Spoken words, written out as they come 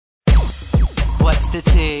the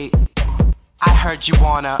tea? I heard you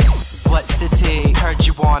wanna. What's the tea? Heard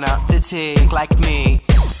you wanna. The tea, like me.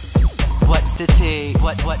 What's the tea?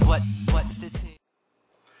 What's the tea?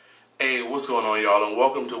 Hey, what's going on, y'all, and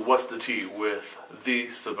welcome to What's the Tea with the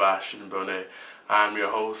Sebastian Bonet. I'm your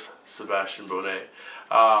host, Sebastian Bonet.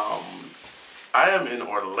 I am in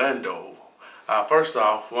Orlando. First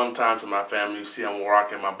off, one time to my family, you see I'm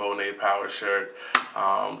rocking my Bonet Power shirt.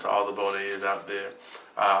 To all the Bonets out there,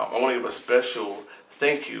 I want to give a special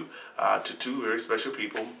thank you to two very special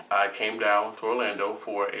people. I came down to Orlando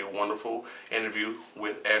for a wonderful interview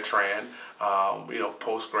with AirTran,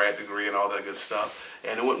 post-grad degree and all that good stuff.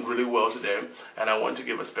 And it went really well today. And I want to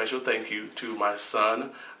give a special thank you to my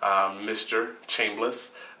son, Mr.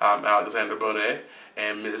 Chambliss, Alexander Bonet,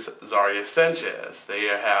 and Ms. Zaria Sanchez. They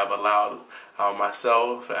have allowed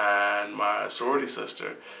myself and my sorority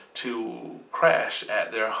sister to crash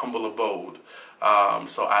at their humble abode.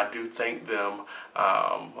 So I do thank them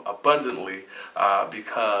abundantly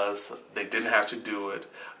because they didn't have to do it.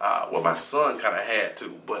 Well, my son kind of had to,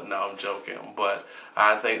 but no, I'm joking. But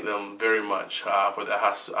I thank them very much for their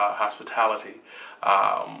hospitality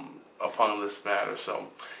upon this matter. So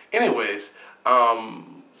anyways,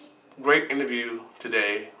 great interview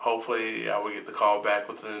today. Hopefully I will get the call back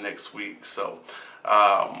within the next week. So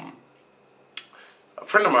a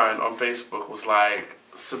friend of mine on Facebook was like,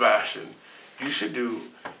 Sebastian, you should do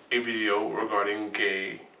a video regarding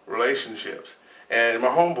gay relationships. And my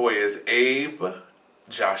homeboy is Abe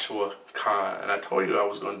Joshua Khan. And I told you I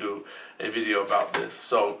was going to do a video about this.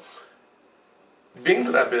 So being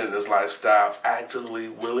that I've been in this lifestyle actively,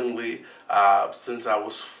 willingly, since I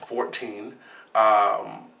was 14,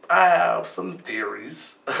 I have some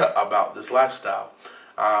theories about this lifestyle.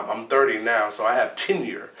 I'm 30 now, so I have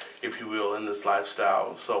tenure, if you will, in this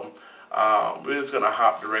lifestyle. So we're just going to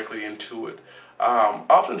hop directly into it.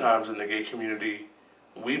 Oftentimes in the gay community,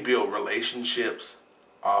 we build relationships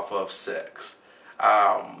off of sex.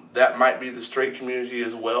 That might be the straight community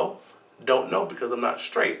as well. Don't know because I'm not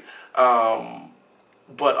straight.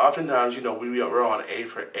 But oftentimes, we're on A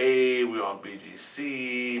for A, we're on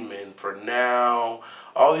BGC, Men for Now,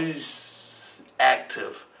 all these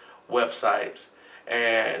active websites.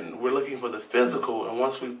 And we're looking for the physical, and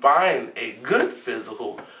once we find a good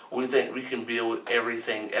physical, we think we can build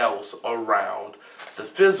everything else around the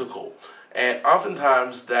physical. And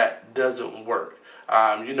oftentimes that doesn't work.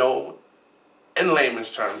 In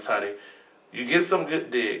layman's terms, honey, you get some good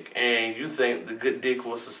dick and you think the good dick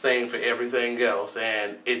will sustain for everything else,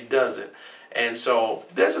 and it doesn't. And so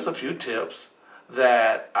there's just a few tips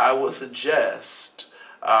that I would suggest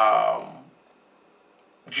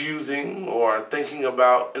using or thinking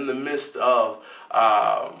about in the midst of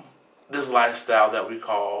this lifestyle that we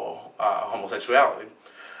call homosexuality.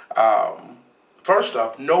 First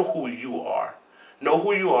off, know who you are. Know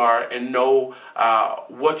who you are and know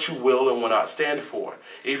what you will and will not stand for.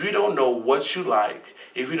 If you don't know what you like,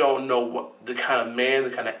 if you don't know what the kind of man,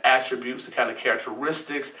 the kind of attributes, the kind of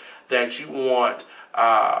characteristics that you want,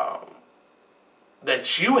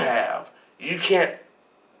 that you have, you can't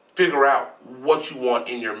figure out what you want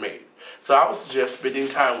in your mate. So I would suggest spending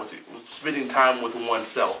time with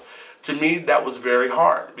oneself. To me, that was very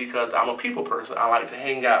hard because I'm a people person. I like to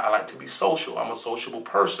hang out. I like to be social. I'm a sociable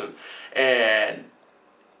person. And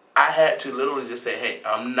I had to literally just say, hey,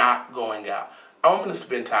 I'm not going out. I'm going to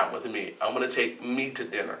spend time with me. I'm going to take me to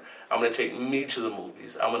dinner. I'm going to take me to the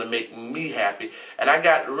movies. I'm going to make me happy. And I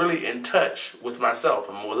got really in touch with myself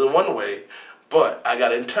in more than one way, but I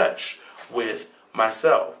got in touch with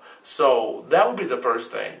myself. So that would be the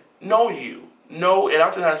first thing. Know you. Know, and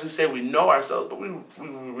oftentimes we say we know ourselves, but we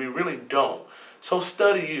really don't. So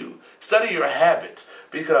study you. Study your habits.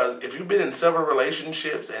 Because if you've been in several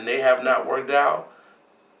relationships and they have not worked out,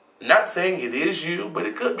 not saying it is you, but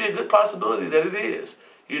it could be a good possibility that it is.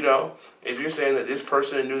 If you're saying that this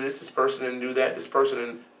person didn't do this person didn't do that, this person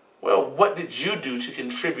didn't, well, what did you do to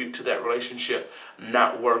contribute to that relationship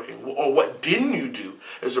not working? Or what didn't you do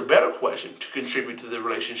is a better question to contribute to the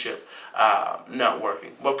relationship not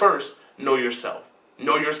working. But first, know yourself.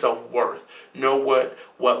 Know your self-worth. Know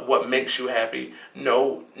what makes you happy.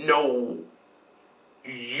 Know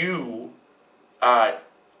you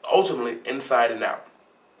ultimately inside and out.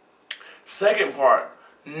 Second part,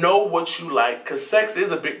 know what you like, because sex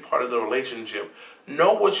is a big part of the relationship.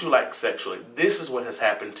 Know what you like sexually. This is what has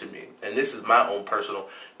happened to me, and this is my own personal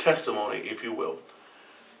testimony, if you will.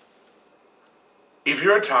 If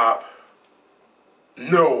you're a top,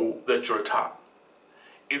 know that you're a top.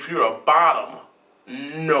 If you're a bottom,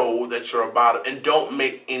 know that you're a bottom, and don't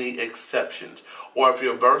make any exceptions. Or if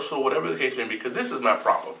you're versatile, whatever the case may be, because this is my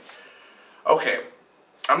problem. Okay,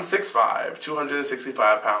 I'm 6'5",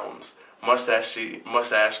 265 pounds. Mustache,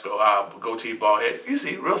 goatee, bald head. You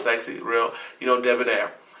see, real sexy, real,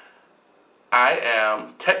 debonair. I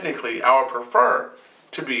am technically, I would prefer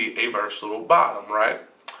to be a versatile bottom, right?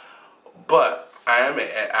 But I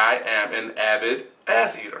am an avid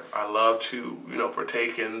ass eater. I love to,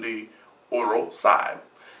 partake in the oral side.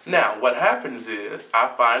 Now, what happens is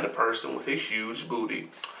I find a person with a huge booty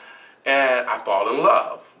and I fall in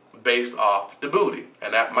love based off the booty.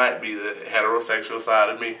 And that might be the heterosexual side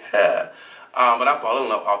of me. But I fall in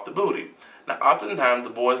love off the booty. Now, oftentimes,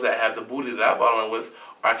 the boys that have the booty that I fall in with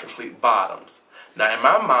are complete bottoms. Now, in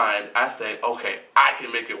my mind, I think, okay, I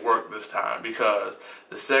can make it work this time because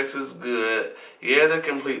the sex is good. Yeah, they're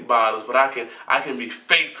complete bottoms, but I can be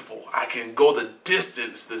faithful. I can go the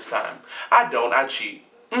distance this time. I don't. I cheat.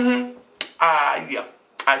 Yeah,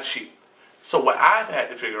 I cheat. So what I've had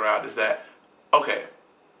to figure out is that, okay,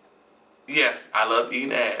 yes, I love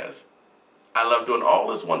eating ass. I love doing all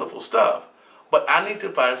this wonderful stuff. But I need to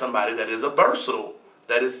find somebody that is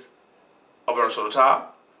that is a versatile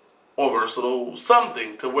top or versatile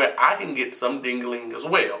something to where I can get some dingling as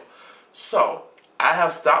well. So I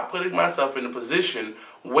have stopped putting myself in a position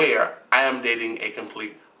where I am dating a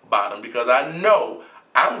complete bottom because I know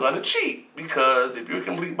I'm going to cheat. Because if you're a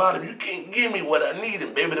complete bottom, you can't give me what I need,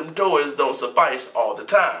 and baby, them toys don't suffice all the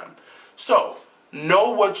time. So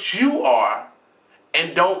know what you are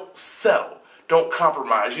and don't settle. Don't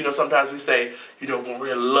compromise. Sometimes we say, when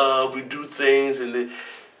we're in love, we do things, and then,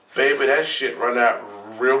 baby, that shit run out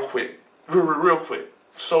real quick. Real quick.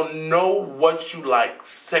 So know what you like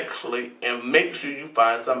sexually and make sure you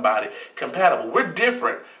find somebody compatible. We're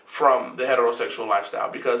different from the heterosexual lifestyle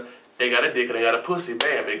because they got a dick and they got a pussy.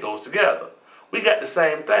 Bam, it goes together. We got the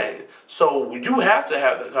same thing. So you have to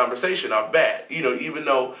have that conversation off bat. Even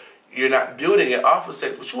though you're not building it off of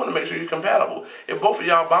sex, but you want to make sure you're compatible. If both of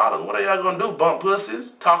y'all bottoms, what are y'all going to do? Bump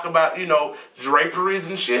pussies? Talk about, draperies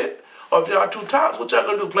and shit? Or if y'all two tops, what y'all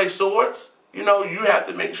going to do? Play swords? You have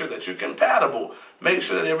to make sure that you're compatible. Make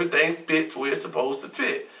sure that everything fits where it's supposed to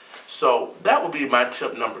fit. So that would be my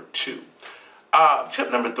tip number 2. Tip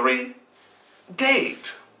number 3,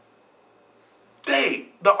 date.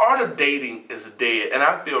 Date. The art of dating is dead. And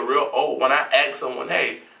I feel real old when I ask someone,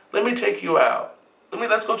 hey, let me take you out.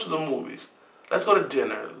 Let's go to the movies. Let's go to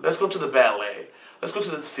dinner. Let's go to the ballet. Let's go to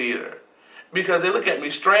the theater. Because they look at me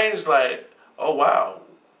strange like, oh wow,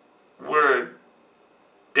 we're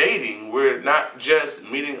dating. We're not just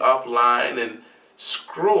meeting offline and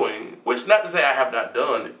screwing. Which, not to say I have not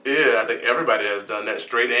done. Yeah, I think everybody has done that,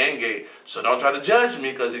 straight and gay. So don't try to judge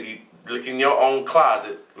me because you look in your own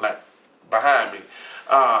closet, like behind me.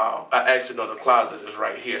 I actually know the closet is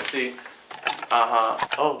right here. See?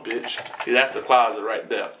 Oh, bitch. See, that's the closet right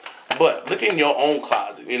there. But look in your own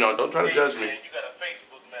closet. Don't try to judge me. You got a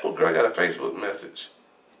Facebook message. Oh, girl, I got a Facebook message.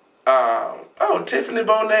 Oh, Tiffany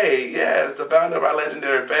Bonet. Yes, the founder of our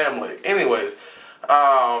legendary family. Anyways,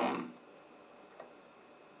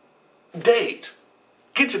 date.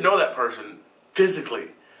 Get to know that person physically,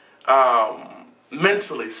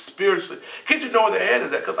 mentally, spiritually. Get to know where their head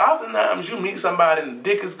is at. Because oftentimes you meet somebody and the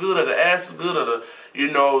dick is good or the ass is good or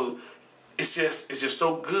the, it's just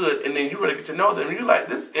so good, and then you really get to know them, and you're like,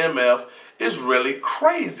 this MF is really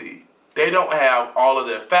crazy. They don't have all of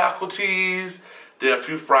their faculties. They're a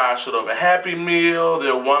few fries short of a Happy Meal.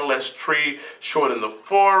 They're one less tree short in the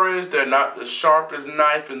forest. They're not the sharpest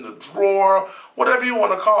knife in the drawer. Whatever you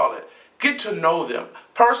want to call it. Get to know them.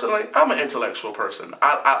 Personally, I'm an intellectual person.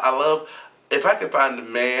 I love, if I can find a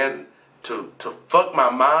man to fuck my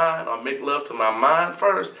mind or make love to my mind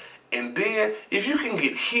first, and then if you can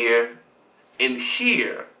get here and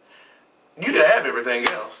here, you can have everything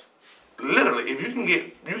else. Literally, if you can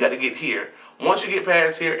get, you got to get here. Once you get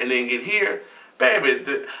past here and then get here, baby,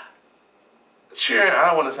 cheering, I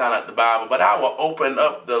don't want to sound like the Bible, but I will open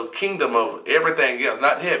up the kingdom of everything else,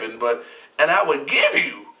 not heaven, and I will give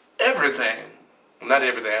you everything. Not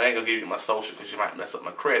everything. I ain't going to give you my social because you might mess up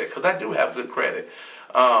my credit, because I do have good credit.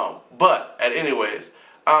 But, anyways,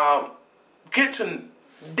 get to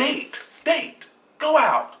date. Go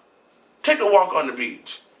out. Take a walk on the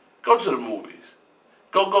beach. Go to the movies.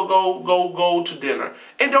 Go to dinner.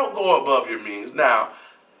 And don't go above your means. Now,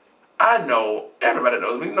 I know, everybody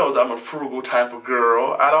knows me, knows I'm a frugal type of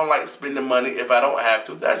girl. I don't like spending money if I don't have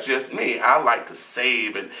to. That's just me. I like to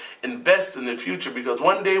save and invest in the future because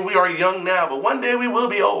one day we are young now, but one day we will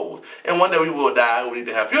be old. And one day we will die. We need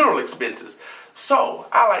to have funeral expenses. So,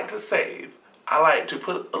 I like to save. I like to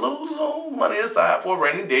put a little money aside for a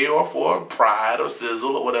rainy day or for pride or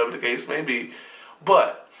sizzle or whatever the case may be.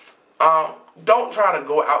 But don't try to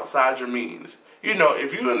go outside your means. You know,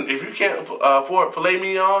 if you can't afford filet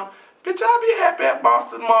mignon, bitch, I'll be happy at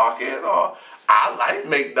Boston Market, or I like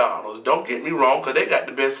McDonald's. Don't get me wrong, because they got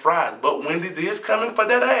the best fries. But Wendy's is coming for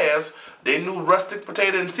that ass. They new rustic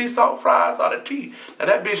potato and sea salt fries are the tea. Now,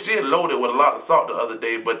 that bitch did load it with a lot of salt the other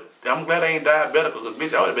day, but I'm glad I ain't diabetic, because,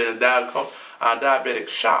 bitch, I would have been in diabetic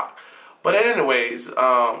shock. But anyways,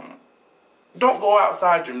 don't go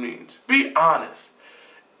outside your means. Be honest.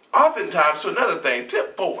 Oftentimes, so another thing,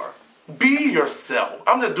 tip 4, be yourself.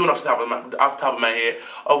 I'm just doing off the top of my head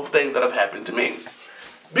of things that have happened to me.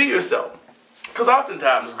 Be yourself. Because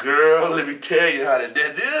oftentimes, girl, let me tell you how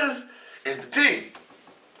this is the tea.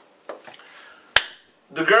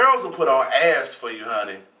 The girls will put on airs for you,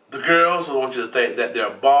 honey. The girls will want you to think that they're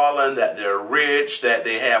balling, that they're rich, that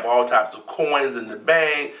they have all types of coins in the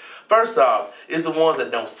bank. First off, it's the ones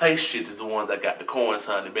that don't say shit is the ones that got the coins,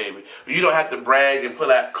 honey, baby. You don't have to brag and pull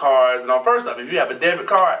out cards and all. First off, if you have a debit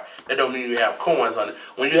card, that don't mean you have coins, honey.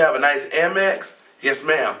 When you have a nice Amex, yes,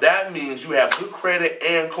 ma'am, that means you have good credit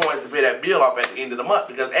and coins to pay that bill off at the end of the month.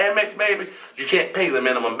 Because Amex, baby, you can't pay the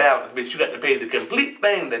minimum balance, bitch. You got to pay the complete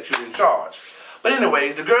thing that you're in charge. But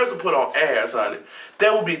anyways, the girls will put on airs, honey. They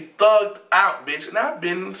will be thugged out, bitch. And I've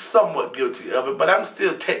been somewhat guilty of it, but I'm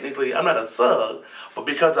still technically, I'm not a thug. But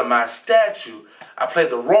because of my statue, I play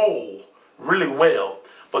the role really well.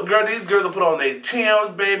 But girl, these girls will put on their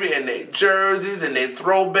Tims, baby, and their jerseys, and their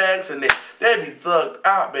throwbacks, and they'll be thugged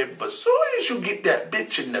out, baby. But soon as you get that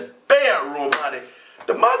bitch in the bedroom, honey,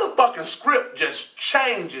 the motherfucking script just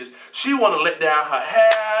changes. She want to let down her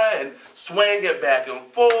hair and swing it back and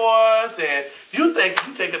forth, and you think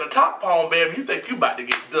you taking a top palm, baby. You think you about to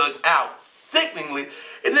get dug out sickeningly,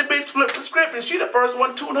 and the bitch flipped the script, and she the first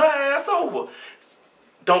one to tune her ass over.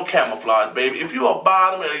 Don't camouflage, baby. If you a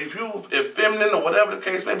bottom, or if you feminine, or whatever the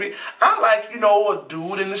case may be, I like, you know, a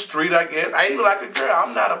dude in the street, I guess. I even like a girl.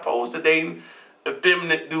 I'm not opposed to dating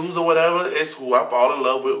effeminate dudes or whatever. It's who I fall in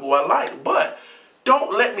love with, who I like. But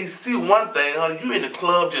don't let me see one thing, honey. You in the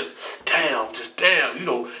club just damn, you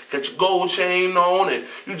know, got your gold chain on, and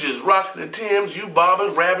you just rocking the Tims, you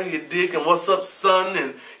bobbing, grabbing your dick, and what's up, son,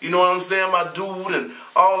 and you know what I'm saying, my dude, and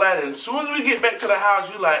all that. And as soon as we get back to the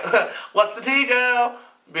house, you like, what's the tea, girl?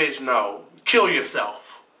 Bitch, no. Kill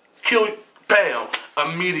yourself. Bam,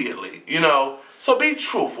 immediately, you know. So be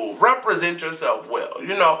truthful. Represent yourself well.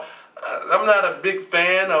 You know, I'm not a big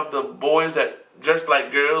fan of the boys that dress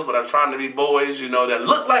like girls, but are trying to be boys, you know, that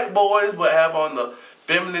look like boys, but have on the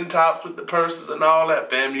feminine tops with the purses and all that.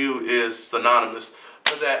 FAMU is synonymous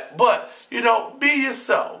for that. But, you know, be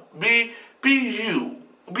yourself. Be you.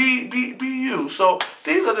 Be you. So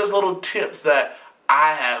these are just little tips that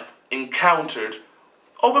I have encountered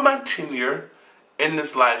over my tenure in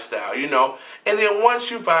this lifestyle, you know. And then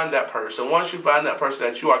once you find that person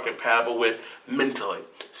that you are compatible with mentally,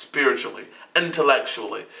 spiritually,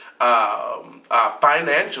 intellectually,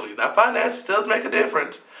 financially. Now, finance does make a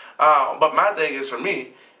difference. But my thing is, for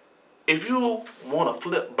me, if you want to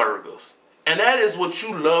flip burgers, and that is what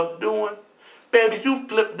you love doing, baby, you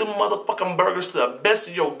flip them motherfucking burgers to the best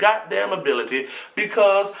of your goddamn ability,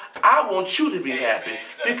 because I want you to be happy.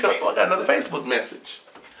 Because, oh, I got another Facebook message.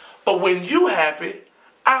 But when you happy,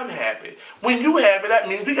 I'm happy. When you happy, that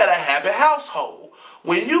means we got a happy household.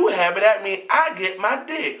 When you happy, that means I get my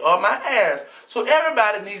dick or my ass. So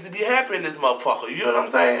everybody needs to be happy in this motherfucker. You know what I'm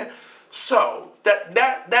saying? So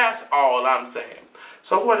that's all I'm saying.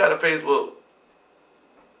 So who I got a Facebook?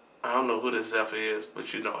 I don't know who this F is,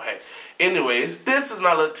 but you know, hey. Anyways, this is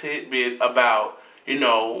my little tidbit about, you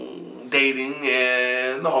know, dating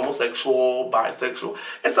and the homosexual, bisexual,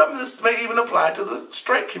 and something this may even apply to the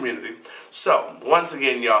straight community. So, once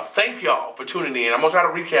again, y'all, thank y'all for tuning in. I'm going to try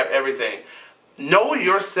to recap everything. Know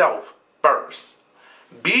yourself first.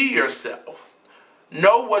 Be yourself.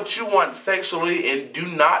 Know what you want sexually and do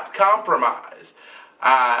not compromise.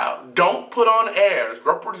 Don't put on airs.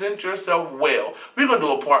 Represent yourself well. We're going to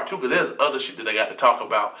do a part 2 because there's other shit that I got to talk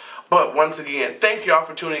about. But once again, thank y'all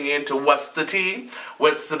for tuning in to What's the Tea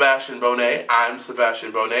with Sebastian Bonet. I'm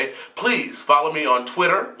Sebastian Bonet. Please follow me on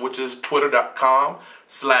Twitter, which is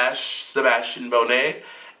twitter.com/Sebastian Bonet.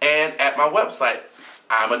 And at my website,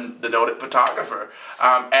 I'm the noted photographer,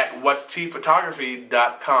 at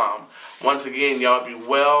whatsteaphotography.com. Once again, y'all be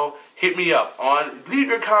well. Hit me up leave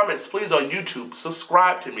your comments, please, on YouTube.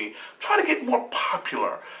 Subscribe to me. Try to get more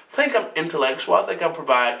popular. Think I'm intellectual. I think I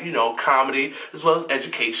provide, you know, comedy as well as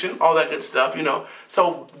education, all that good stuff, you know.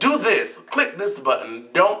 So do this. Click this button.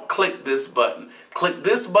 Don't click this button. Click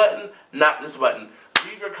this button, not this button.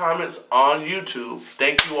 Leave your comments on YouTube.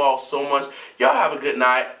 Thank you all so much. Y'all have a good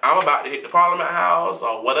night. I'm about to hit the Parliament House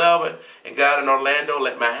or whatever and go out in Orlando,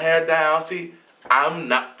 let my hair down. See, I'm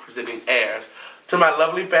not presenting airs. To my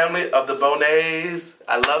lovely family of the Bonets,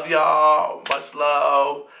 I love y'all. Much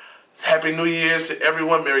love. Happy New Year's to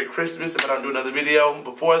everyone. Merry Christmas if I don't do another video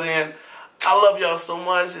before then. I love y'all so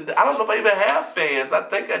much. And I don't know if I even have fans. I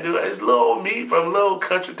think I do. It's little old me from little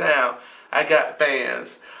country town. I got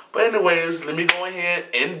fans. But anyways, let me go ahead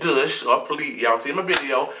and dush or please. Y'all see my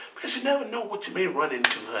video. Because you never know what you may run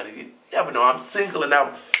into, honey. You never know. I'm single and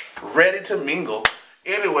I'm ready to mingle.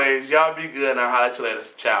 Anyways, y'all be good and I'll holler at you later.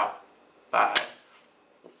 Ciao. Bye.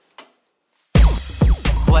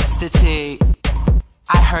 What's the tea?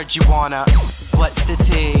 I heard you wanna. What's the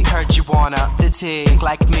tea? Heard you wanna. The tea,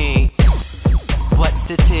 like me. What's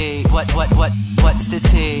the tea? What's the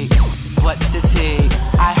tea? What's the tea?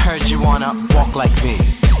 I heard you wanna walk like me.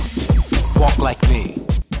 Walk like me.